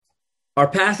Our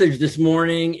passage this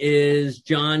morning is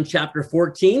John chapter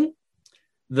 14,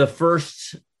 the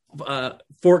first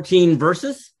 14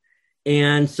 verses.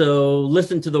 And so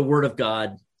listen to the word of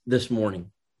God this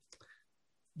morning.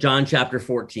 John chapter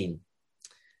 14.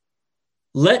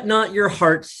 Let not your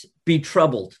hearts be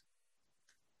troubled.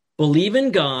 Believe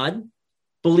in God,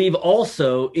 believe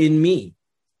also in me.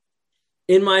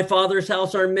 In my Father's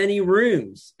house are many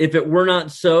rooms. If it were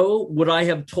not so, would I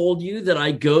have told you that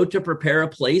I go to prepare a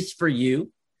place for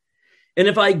you? And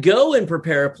if I go and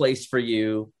prepare a place for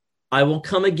you, I will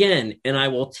come again and I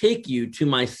will take you to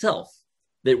myself,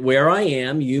 that where I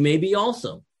am, you may be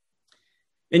also.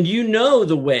 And you know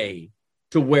the way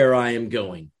to where I am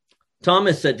going.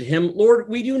 Thomas said to him, Lord,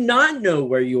 we do not know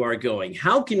where you are going.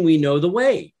 How can we know the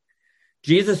way?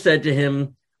 Jesus said to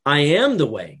him, I am the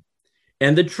way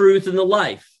and the truth and the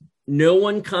life. No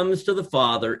one comes to the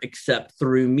Father except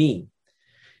through me.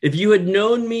 If you had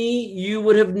known me, you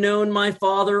would have known my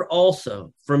Father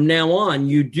also. From now on,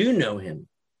 you do know him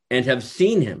and have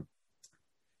seen him.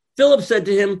 Philip said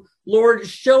to him, Lord,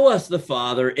 show us the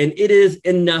Father, and it is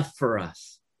enough for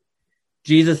us.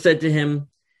 Jesus said to him,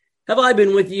 have I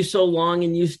been with you so long,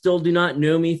 and you still do not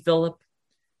know me, Philip?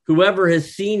 Whoever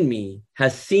has seen me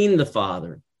has seen the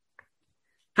Father.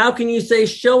 How can you say,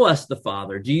 show us the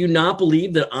Father? Do you not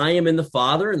believe that I am in the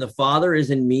Father and the Father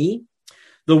is in me?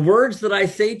 The words that I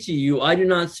say to you, I do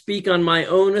not speak on my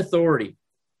own authority,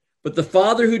 but the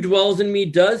Father who dwells in me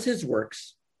does his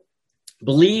works.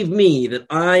 Believe me that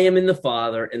I am in the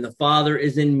Father and the Father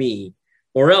is in me,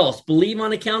 or else believe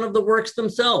on account of the works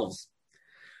themselves.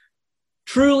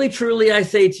 Truly, truly, I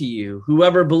say to you,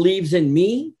 whoever believes in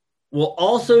me will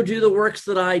also do the works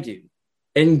that I do.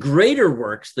 And greater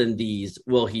works than these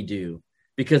will he do,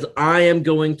 because I am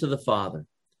going to the Father.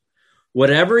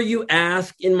 Whatever you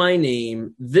ask in my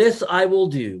name, this I will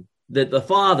do, that the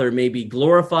Father may be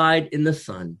glorified in the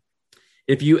Son.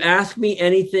 If you ask me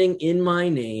anything in my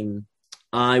name,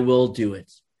 I will do it.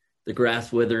 The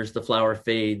grass withers, the flower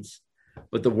fades,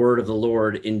 but the word of the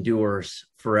Lord endures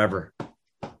forever.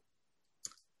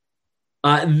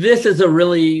 This is a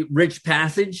really rich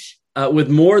passage with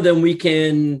more than we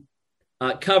can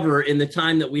cover in the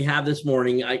time that we have this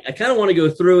morning. I kind of want to go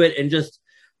through it and just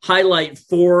highlight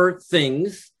four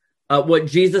things. What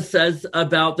Jesus says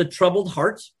about the troubled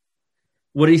heart,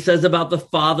 what he says about the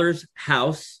Father's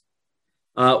house,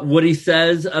 what he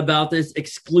says about this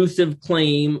exclusive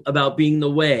claim about being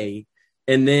the way,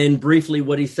 and then briefly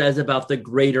what he says about the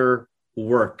greater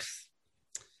works.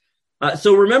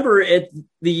 So remember, at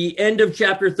the end of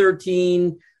chapter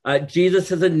 13, Jesus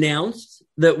has announced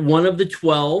that one of the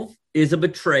 12 is a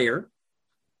betrayer.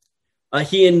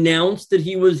 He announced that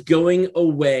he was going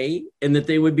away and that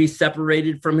they would be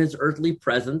separated from his earthly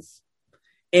presence.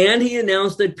 And he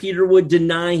announced that Peter would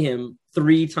deny him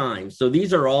 3 times. So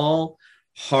these are all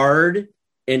hard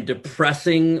and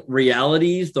depressing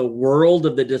realities. The world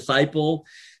of the disciple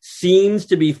seems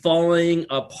to be falling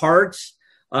apart.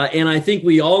 And I think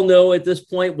we all know at this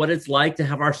point what it's like to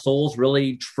have our souls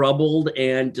really troubled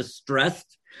and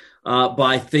distressed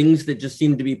by things that just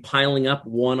seem to be piling up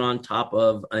one on top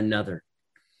of another.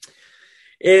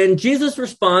 And Jesus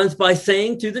responds by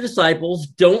saying to the disciples,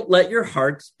 don't let your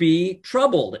hearts be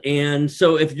troubled. And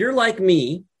so if you're like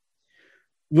me,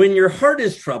 when your heart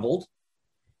is troubled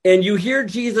and you hear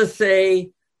Jesus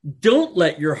say, don't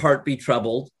let your heart be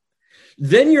troubled,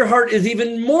 then your heart is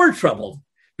even more troubled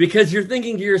because you're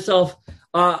thinking to yourself,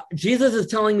 Jesus is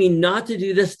telling me not to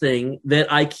do this thing that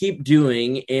I keep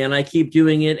doing, and I keep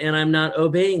doing it, and I'm not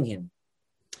obeying him.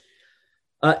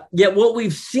 Yet what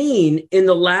we've seen in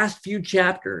the last few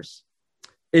chapters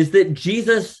is that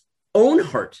Jesus' own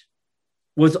heart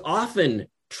was often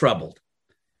troubled.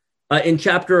 In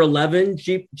chapter 11,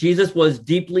 Jesus was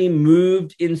deeply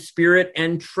moved in spirit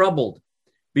and troubled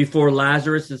before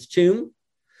Lazarus' tomb.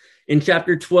 In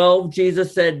chapter 12,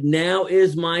 Jesus said, now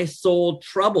is my soul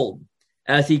troubled,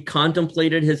 as he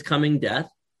contemplated his coming death.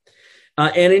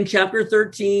 And in chapter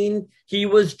 13, he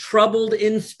was troubled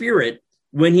in spirit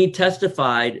when he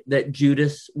testified that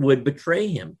Judas would betray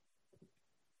him.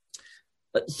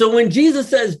 So when Jesus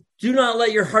says, do not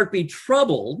let your heart be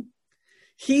troubled,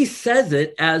 he says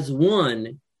it as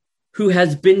one who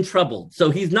has been troubled. So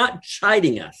he's not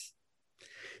chiding us.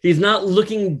 He's not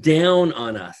looking down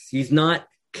on us. He's not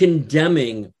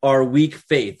condemning our weak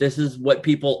faith. This is what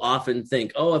people often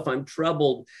think. Oh, if I'm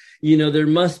troubled, there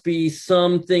must be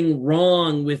something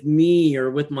wrong with me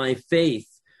or with my faith.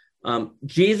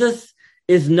 Jesus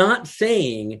is not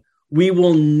saying we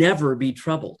will never be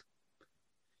troubled.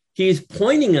 He's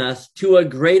pointing us to a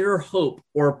greater hope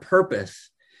or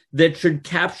purpose that should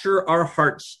capture our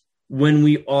hearts when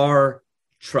we are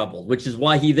troubled, which is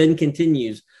why he then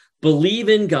continues, believe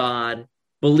in God,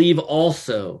 believe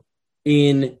also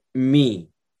in me.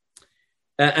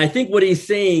 I think what he's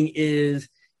saying is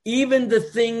even the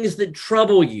things that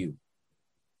trouble you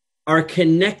are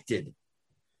connected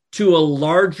to a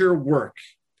larger work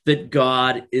that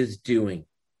God is doing.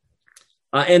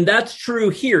 And that's true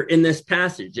here in this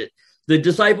passage. The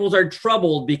disciples are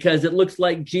troubled because it looks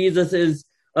like Jesus is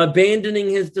abandoning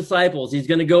his disciples. He's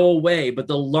going to go away. But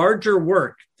the larger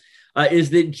work is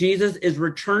that Jesus is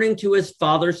returning to his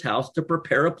Father's house to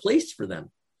prepare a place for them.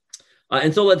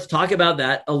 And so let's talk about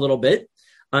that a little bit.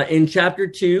 In chapter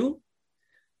 2,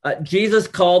 Jesus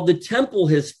called the temple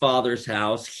his Father's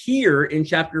house. Here in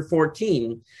chapter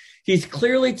 14, he's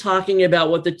clearly talking about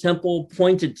what the temple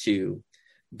pointed to,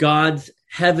 God's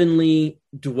heavenly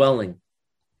dwelling.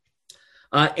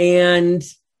 And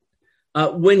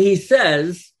when he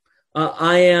says,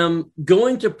 I am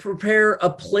going to prepare a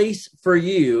place for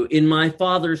you in my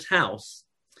Father's house,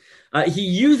 he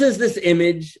uses this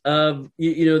image of,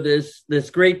 this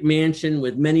great mansion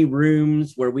with many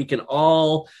rooms where we can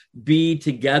all be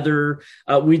together.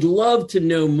 We'd love to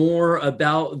know more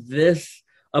about this,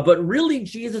 but really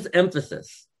Jesus'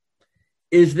 emphasis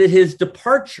is that his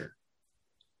departure,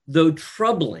 though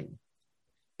troubling,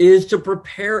 is to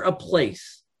prepare a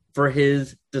place for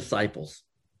his disciples.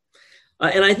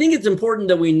 And I think it's important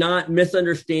that we not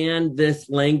misunderstand this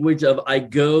language of I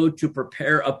go to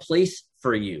prepare a place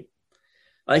for you.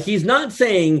 He's not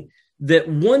saying that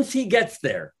once he gets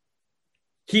there,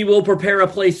 he will prepare a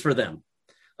place for them,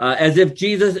 as if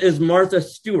Jesus is Martha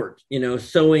Stewart,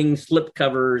 sewing slip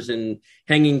covers and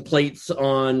hanging plates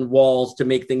on walls to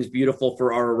make things beautiful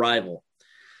for our arrival.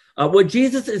 What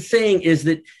Jesus is saying is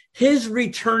that his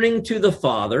returning to the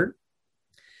Father,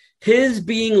 his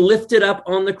being lifted up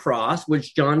on the cross,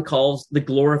 which John calls the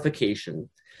glorification,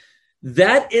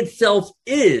 that itself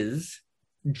is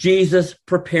Jesus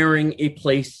preparing a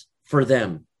place for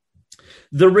them.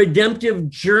 The redemptive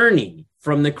journey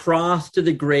from the cross to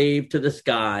the grave to the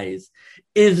skies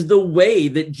is the way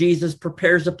that Jesus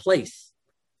prepares a place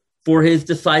for his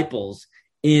disciples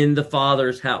in the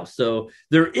Father's house. So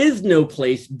there is no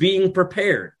place being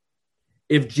prepared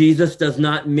if Jesus does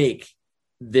not make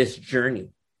this journey.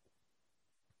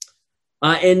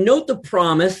 And note the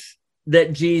promise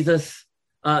that Jesus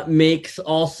makes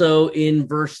also in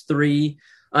verse 3.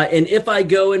 And if I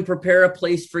go and prepare a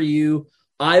place for you,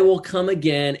 I will come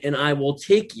again and I will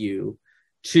take you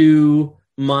to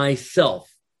myself,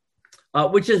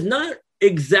 which is not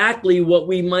exactly what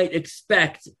we might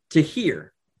expect to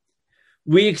hear.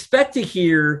 We expect to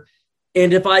hear,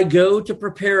 and if I go to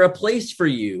prepare a place for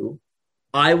you,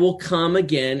 I will come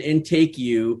again and take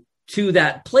you to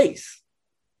that place.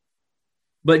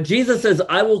 But Jesus says,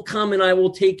 I will come and I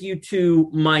will take you to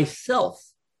myself,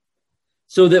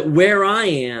 so that where I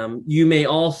am, you may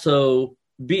also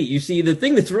be. You see, the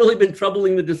thing that's really been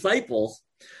troubling the disciples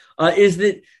is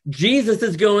that Jesus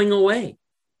is going away.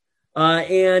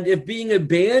 And if being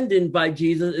abandoned by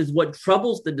Jesus is what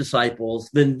troubles the disciples,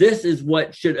 then this is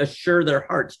what should assure their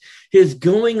hearts. His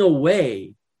going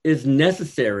away is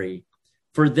necessary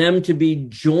for them to be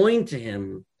joined to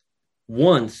him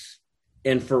once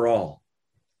and for all.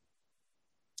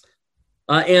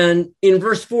 And in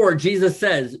verse 4, Jesus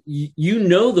says, you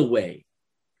know the way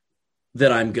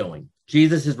that I'm going.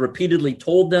 Jesus has repeatedly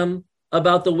told them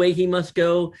about the way he must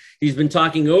go. He's been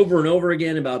talking over and over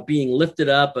again about being lifted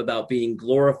up, about being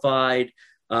glorified,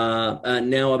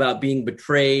 now about being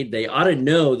betrayed. They ought to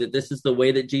know that this is the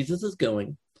way that Jesus is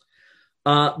going.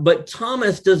 But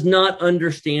Thomas does not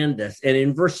understand this. And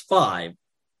in verse 5,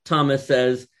 Thomas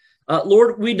says,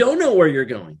 Lord, we don't know where you're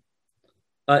going.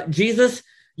 Jesus,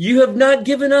 you have not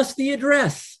given us the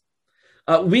address.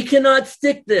 We cannot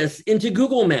stick this into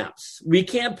Google Maps. We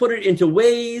can't put it into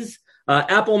Waze.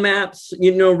 Apple Maps,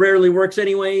 rarely works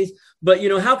anyways. But,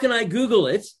 how can I Google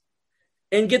it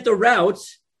and get the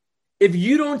routes if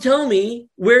you don't tell me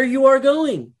where you are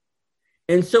going?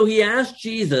 And so he asked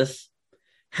Jesus,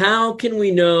 how can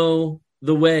we know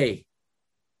the way?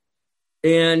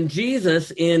 And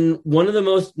Jesus, in one of the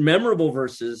most memorable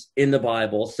verses in the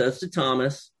Bible, says to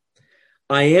Thomas,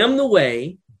 I am the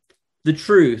way, the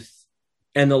truth,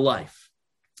 and the life.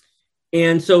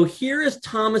 And so here is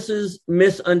Thomas's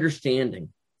misunderstanding.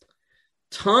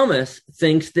 Thomas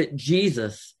thinks that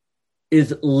Jesus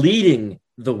is leading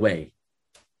the way.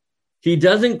 He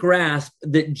doesn't grasp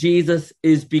that Jesus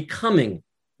is becoming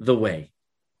the way.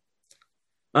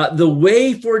 The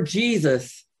way for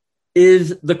Jesus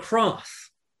is the cross,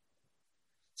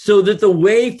 so that the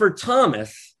way for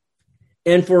Thomas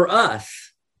and for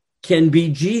us can be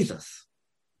Jesus.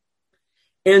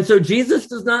 And so Jesus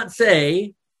does not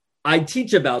say, I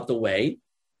teach about the way.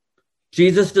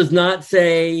 Jesus does not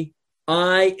say,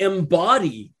 I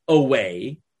embody a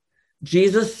way.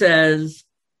 Jesus says,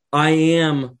 I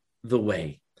am the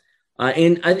way.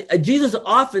 Jesus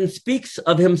often speaks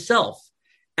of himself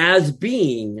as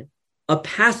being a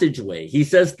passageway. He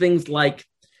says things like,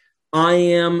 I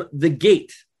am the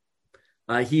gate.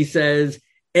 He says,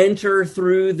 enter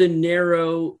through the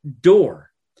narrow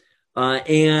door.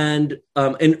 And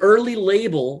an early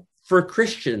label for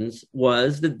Christians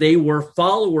was that they were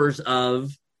followers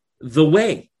of the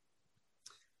way.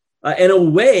 And a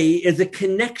way is a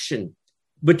connection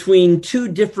between two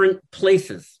different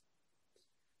places.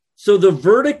 So the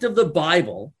verdict of the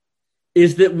Bible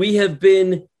is that we have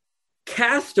been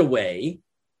cast away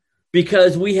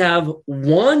because we have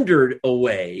wandered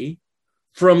away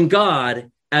from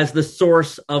God as the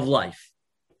source of life.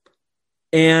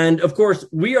 And of course,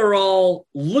 we are all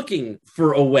looking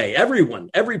for a way.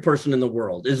 Every person in the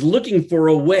world is looking for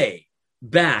a way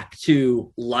back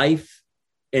to life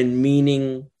and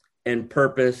meaning and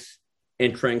purpose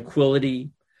and tranquility.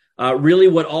 Really,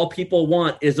 what all people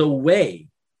want is a way,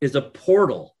 is a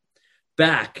portal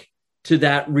back to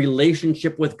that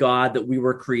relationship with God that we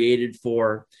were created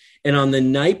for. And on the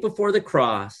night before the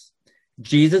cross,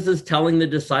 Jesus is telling the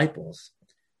disciples,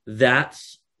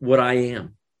 that's what I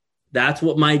am. That's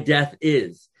what my death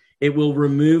is. It will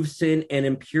remove sin and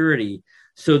impurity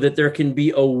so that there can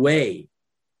be a way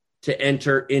to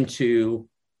enter into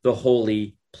the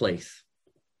holy place.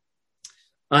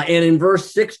 And in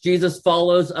verse 6, Jesus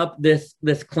follows up this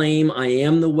claim, I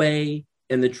am the way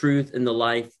and the truth and the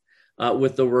life,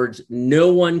 with the words,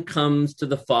 no one comes to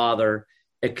the Father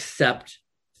except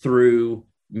through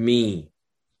me.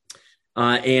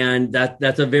 And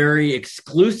that's a very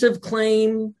exclusive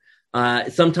claim.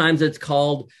 Sometimes it's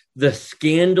called the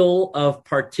scandal of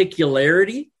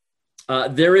particularity.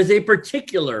 There is a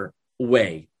particular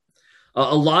way.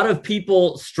 A lot of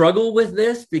people struggle with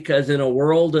this because in a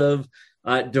world of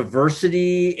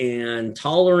diversity and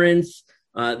tolerance,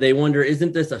 they wonder,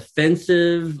 isn't this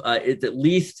offensive? At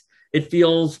least it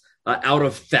feels out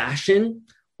of fashion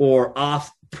or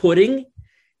off-putting.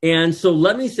 And so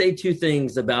let me say two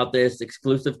things about this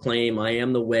exclusive claim, I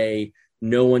am the way,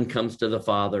 no one comes to the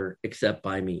Father except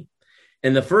by me.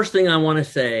 And the first thing I want to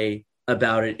say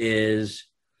about it is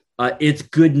it's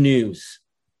good news.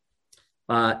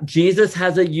 Jesus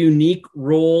has a unique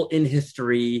role in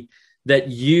history that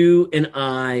you and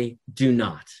I do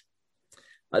not.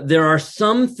 There are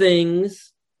some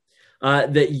things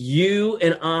that you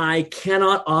and I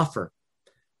cannot offer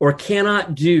or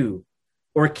cannot do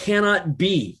or cannot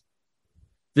be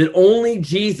that only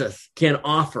Jesus can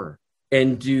offer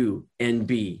and do and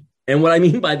be. And what I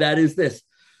mean by that is this: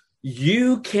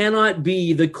 you cannot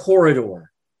be the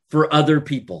corridor for other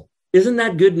people. Isn't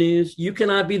that good news? You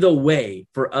cannot be the way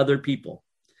for other people.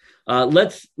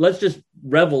 Let's just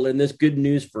revel in this good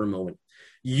news for a moment.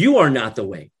 You are not the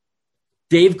way.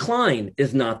 Dave Klein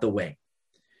is not the way.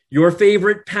 Your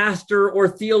favorite pastor or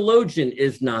theologian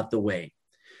is not the way.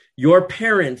 Your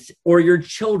parents or your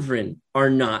children are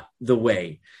not the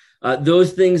way.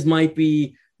 Those things might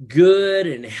be good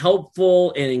and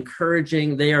helpful and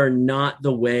encouraging. They are not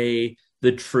the way,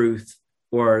 the truth,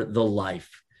 or the life.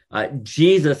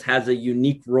 Jesus has a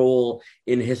unique role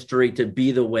in history to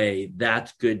be the way.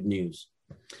 That's good news.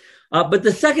 But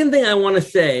the second thing I want to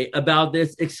say about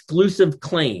this exclusive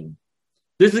claim,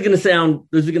 this is going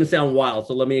to sound wild,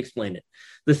 so let me explain it.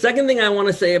 The second thing I want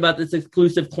to say about this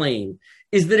exclusive claim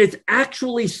is that it's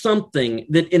actually something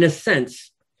that, in a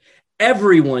sense,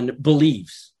 everyone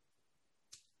believes.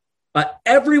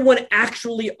 Everyone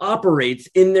actually operates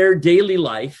in their daily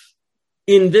life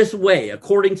in this way,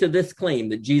 according to this claim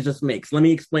that Jesus makes. Let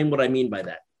me explain what I mean by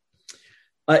that.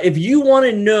 If you want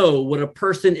to know what a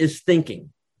person is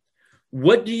thinking,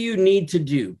 what do you need to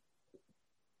do?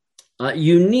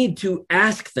 You need to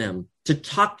ask them to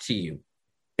talk to you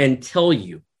and tell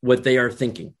you what they are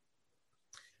thinking.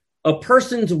 A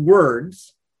person's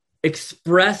words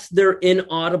express their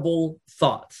inaudible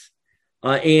thoughts.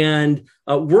 And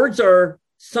words are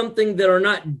something that are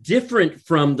not different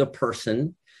from the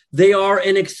person. They are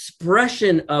an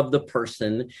expression of the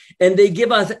person, and they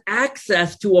give us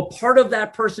access to a part of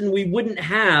that person we wouldn't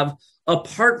have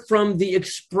apart from the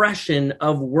expression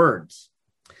of words.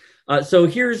 So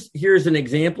here's an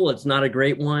example. It's not a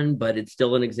great one, but it's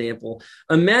still an example.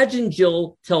 Imagine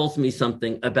Jill tells me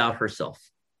something about herself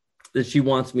that she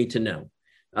wants me to know.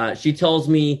 She tells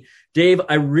me, Dave,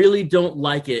 I really don't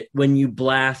like it when you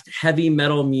blast heavy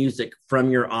metal music from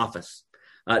your office.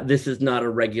 This is not a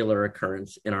regular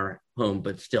occurrence in our home,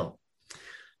 but still.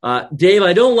 Dave,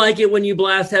 I don't like it when you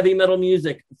blast heavy metal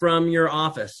music from your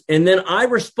office. And then I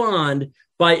respond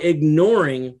by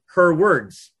ignoring her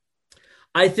words.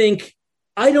 I think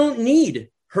I don't need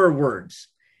her words.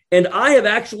 And I have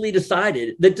actually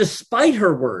decided that despite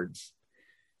her words,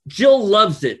 Jill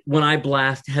loves it when I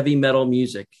blast heavy metal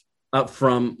music up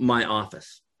from my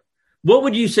office. What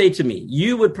would you say to me?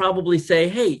 You would probably say,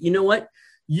 hey, you know what?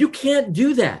 You can't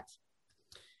do that.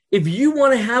 If you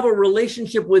want to have a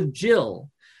relationship with Jill,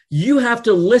 you have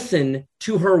to listen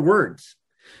to her words.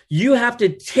 You have to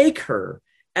take her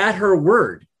at her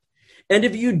word. And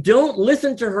if you don't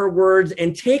listen to her words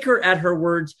and take her at her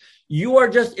words, you are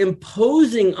just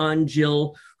imposing on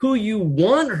Jill who you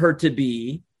want her to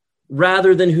be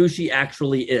rather than who she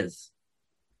actually is.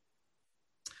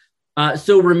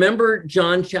 So remember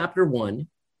John chapter 1.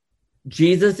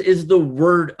 Jesus is the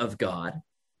Word of God.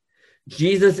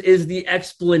 Jesus is the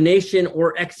explanation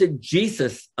or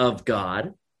exegesis of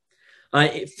God.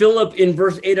 Philip, in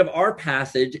verse 8 of our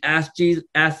passage, asked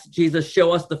Jesus,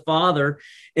 show us the Father.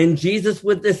 And Jesus,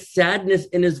 with this sadness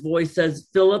in his voice, says,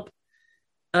 Philip,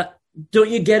 don't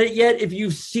you get it yet? If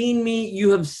you've seen me,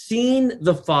 you have seen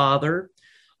the Father.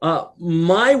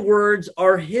 My words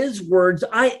are his words.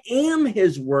 I am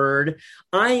his word.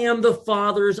 I am the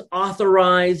Father's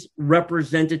authorized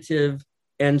representative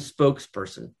and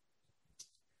spokesperson.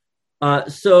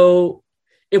 So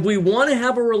if we want to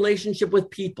have a relationship with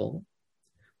people,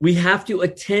 we have to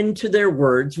attend to their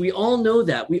words. We all know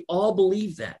that. We all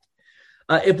believe that.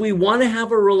 If we want to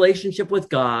have a relationship with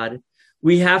God,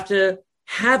 we have to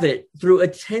have it through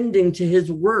attending to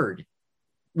his word,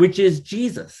 which is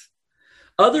Jesus.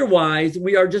 Otherwise,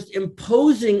 we are just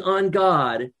imposing on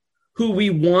God who we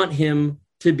want him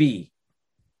to be.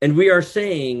 And we are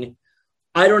saying,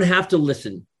 I don't have to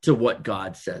listen to what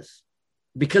God says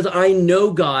because I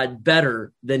know God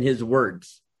better than his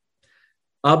words.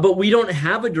 But we don't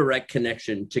have a direct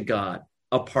connection to God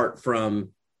apart from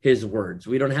his words.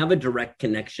 We don't have a direct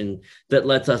connection that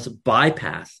lets us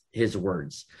bypass his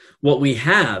words. What we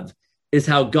have is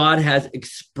how God has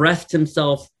expressed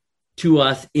himself to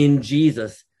us in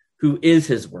Jesus, who is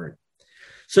his word.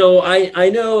 So I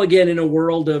know, again, in a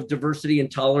world of diversity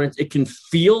and tolerance, it can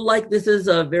feel like this is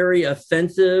a very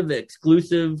offensive,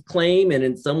 exclusive claim, and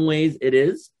in some ways it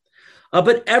is.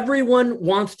 But everyone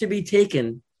wants to be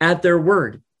taken at their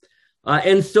word,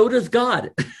 and so does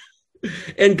God.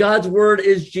 And God's word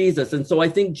is Jesus. And so I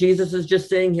think Jesus is just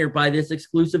saying here by this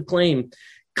exclusive claim,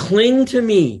 cling to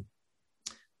me,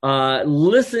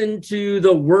 listen to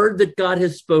the word that God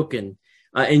has spoken,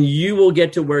 and you will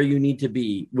get to where you need to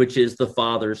be, which is the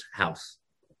Father's house.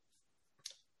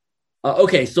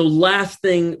 Okay, so last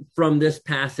thing from this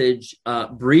passage,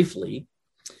 briefly,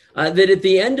 that at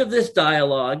the end of this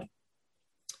dialogue,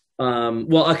 let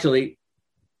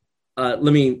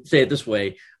me say it this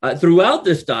way. Throughout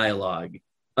this dialogue,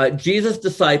 Jesus'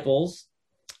 disciples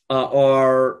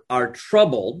are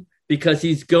troubled because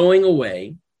he's going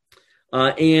away.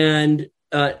 And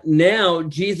now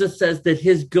Jesus says that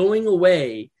his going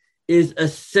away is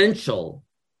essential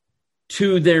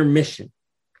to their mission.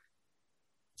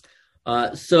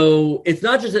 So it's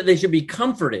not just that they should be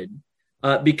comforted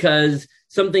because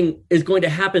something is going to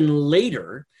happen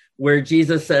later where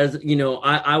Jesus says, you know,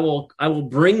 I will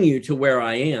bring you to where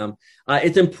I am.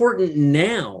 It's important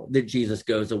now that Jesus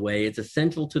goes away. It's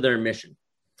essential to their mission.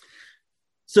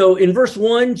 So in verse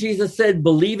 1, Jesus said,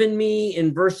 believe in me.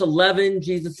 In verse 11,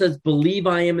 Jesus says, believe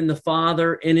I am in the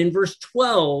Father. And in verse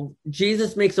 12,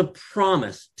 Jesus makes a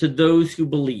promise to those who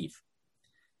believe.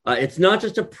 It's not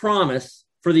just a promise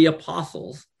for the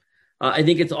apostles. I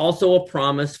think it's also a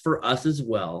promise for us as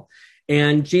well.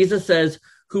 And Jesus says,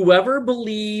 whoever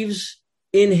believes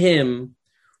in him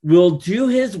will do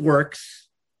his works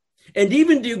and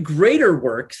even do greater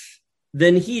works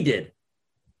than he did.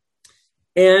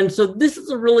 And so this is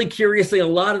a really curious thing. A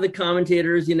lot of the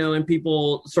commentators, and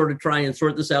people sort of try and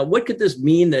sort this out. What could this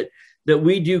mean that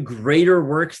we do greater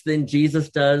works than Jesus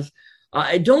does?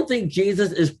 I don't think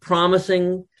Jesus is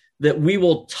promising that we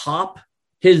will top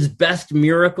his best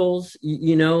miracles.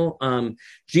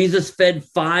 Jesus fed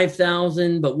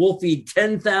 5,000, but we'll feed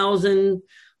 10,000.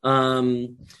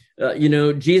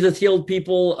 Jesus healed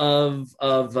people of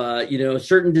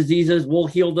certain diseases. We'll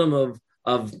heal them of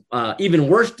even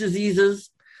worse diseases.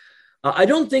 I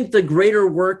don't think the greater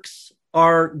works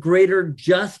are greater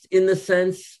just in the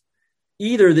sense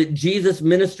either that Jesus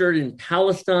ministered in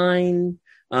Palestine,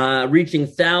 reaching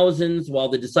thousands while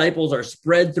the disciples are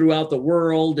spread throughout the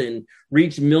world and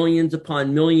reach millions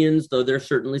upon millions, though there's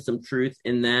certainly some truth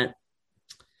in that.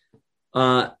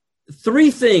 Three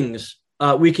things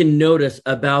we can notice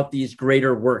about these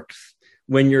greater works.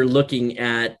 when you're looking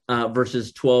at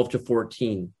verses 12 to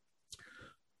 14.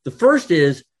 The first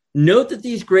is, note that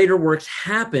these greater works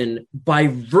happen by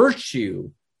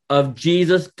virtue of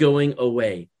Jesus going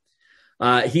away.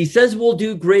 He says we'll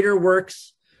do greater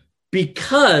works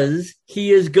because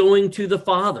he is going to the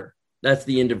Father. That's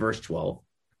the end of verse 12.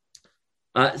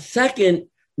 Second,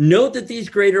 note that these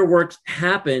greater works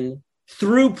happen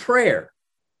through prayer.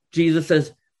 Jesus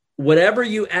says, whatever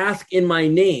you ask in my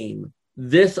name,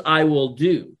 this I will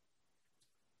do.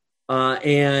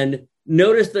 And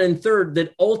notice then third,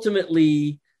 that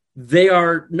ultimately they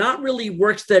are not really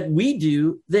works that we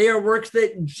do. They are works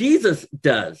that Jesus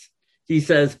does. He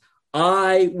says,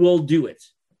 I will do it,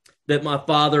 that my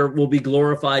Father will be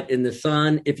glorified in the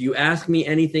Son. If you ask me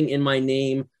anything in my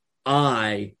name,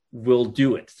 I will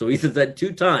do it. So he says that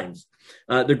 2 times.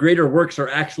 The greater works are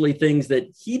actually things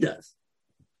that he does.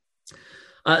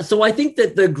 So I think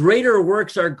that the greater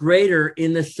works are greater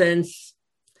in the sense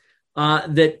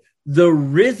that the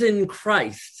risen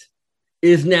Christ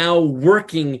is now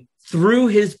working through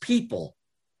his people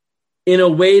in a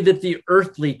way that the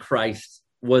earthly Christ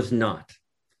was not.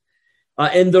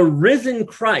 And the risen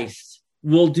Christ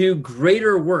will do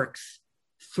greater works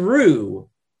through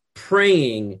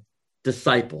praying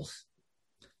disciples.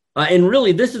 And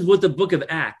really, this is what the book of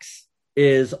Acts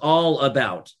is all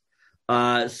about.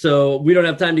 So we don't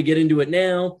have time to get into it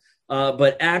now,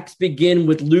 but Acts begin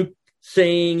with Luke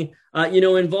saying,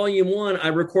 in volume 1, I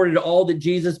recorded all that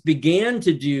Jesus began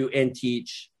to do and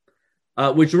teach,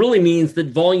 which really means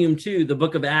that volume 2, the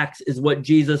book of Acts, is what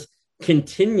Jesus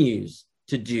continues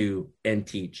to do and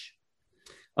teach.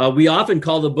 We often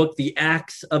call the book the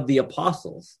Acts of the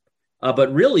Apostles,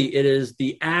 but really it is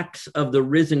the Acts of the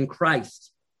risen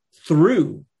Christ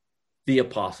through the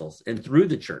apostles and through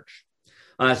the church.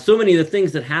 So many of the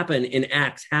things that happen in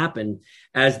Acts happen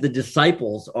as the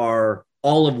disciples are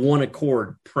all of one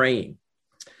accord praying.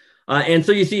 And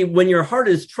so you see, when your heart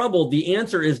is troubled, the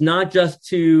answer is not just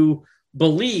to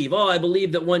believe, I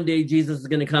believe that one day Jesus is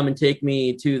going to come and take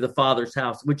me to the Father's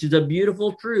house, which is a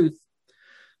beautiful truth.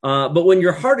 But when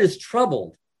your heart is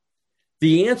troubled,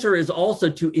 the answer is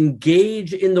also to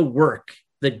engage in the work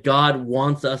that God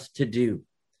wants us to do,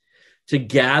 to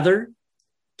gather,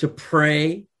 to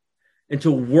pray, and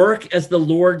to work as the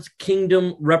Lord's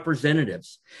kingdom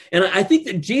representatives. And I think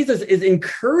that Jesus is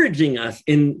encouraging us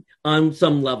on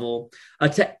some level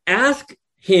to ask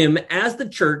him as the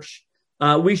church.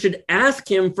 We should ask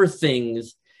him for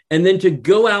things and then to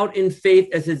go out in faith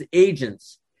as his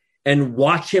agents and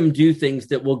watch him do things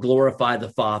that will glorify the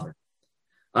Father.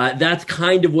 That's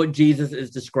kind of what Jesus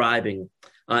is describing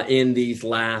in these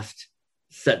last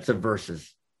sets of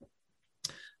verses.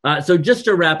 So just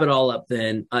to wrap it all up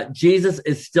then, Jesus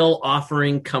is still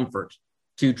offering comfort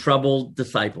to troubled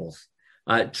disciples.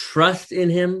 Trust in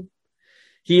him.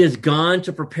 He has gone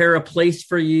to prepare a place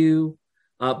for you.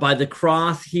 By the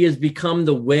cross, he has become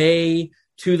the way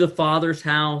to the Father's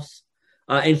house.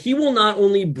 And he will not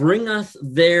only bring us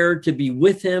there to be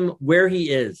with him where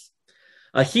he is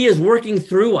working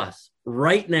through us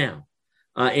right now.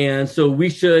 And so we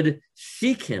should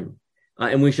seek him.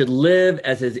 And we should live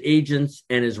as his agents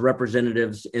and his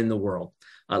representatives in the world.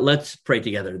 Let's pray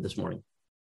together this morning.